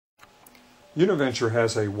Univenture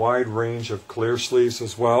has a wide range of clear sleeves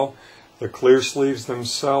as well. The clear sleeves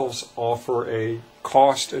themselves offer a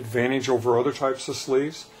cost advantage over other types of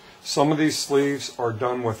sleeves. Some of these sleeves are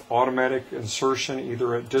done with automatic insertion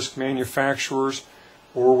either at disc manufacturers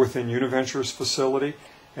or within Univenture's facility,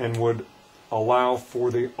 and would allow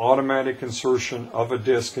for the automatic insertion of a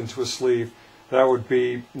disc into a sleeve. That would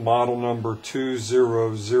be model number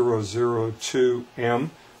 20002M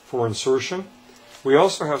for insertion. We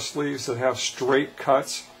also have sleeves that have straight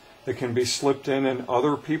cuts that can be slipped in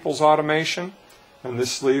other people's automation, and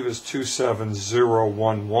this sleeve is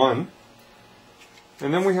 27011.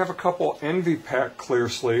 And then we have a couple EnviPac clear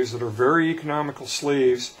sleeves that are very economical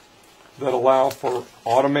sleeves that allow for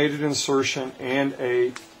automated insertion and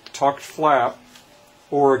a tucked flap,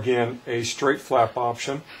 or again a straight flap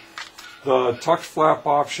option. The tucked flap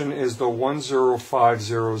option is the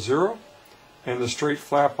 10500, and the straight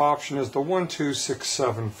flap option is the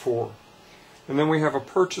 12674. And then we have a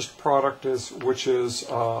purchased product which is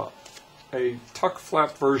a tuck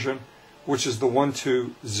flap version, which is the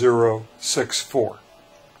 12064.